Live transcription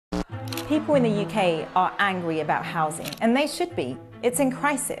People in the UK are angry about housing, and they should be. It's in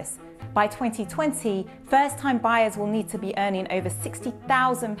crisis. By 2020, first-time buyers will need to be earning over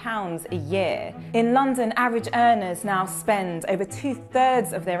 £60,000 a year. In London, average earners now spend over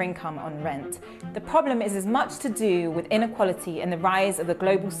 2/3 of their income on rent. The problem is as much to do with inequality and the rise of the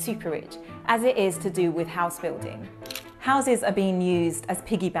global super-rich as it is to do with house building. Houses are being used as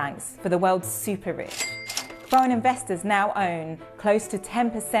piggy banks for the world's super-rich. Foreign investors now own close to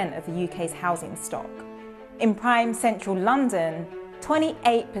 10% of the UK's housing stock. In prime central London,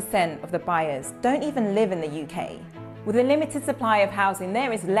 28% of the buyers don't even live in the UK. With a limited supply of housing,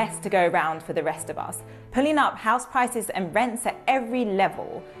 there is less to go around for the rest of us, pulling up house prices and rents at every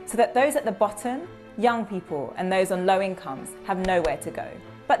level so that those at the bottom, young people and those on low incomes, have nowhere to go.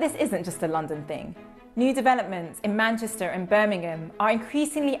 But this isn't just a London thing. New developments in Manchester and Birmingham are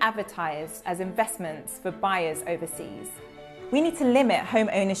increasingly advertised as investments for buyers overseas. We need to limit home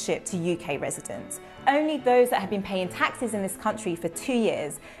ownership to UK residents. Only those that have been paying taxes in this country for 2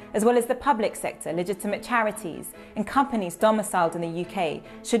 years, as well as the public sector, legitimate charities and companies domiciled in the UK,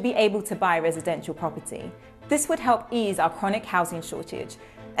 should be able to buy residential property. This would help ease our chronic housing shortage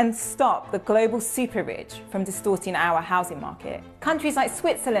and stop the global super-rich from distorting our housing market. Countries like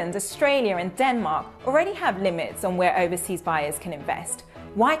Switzerland, Australia and Denmark already have limits on where overseas buyers can invest.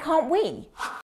 Why can't we?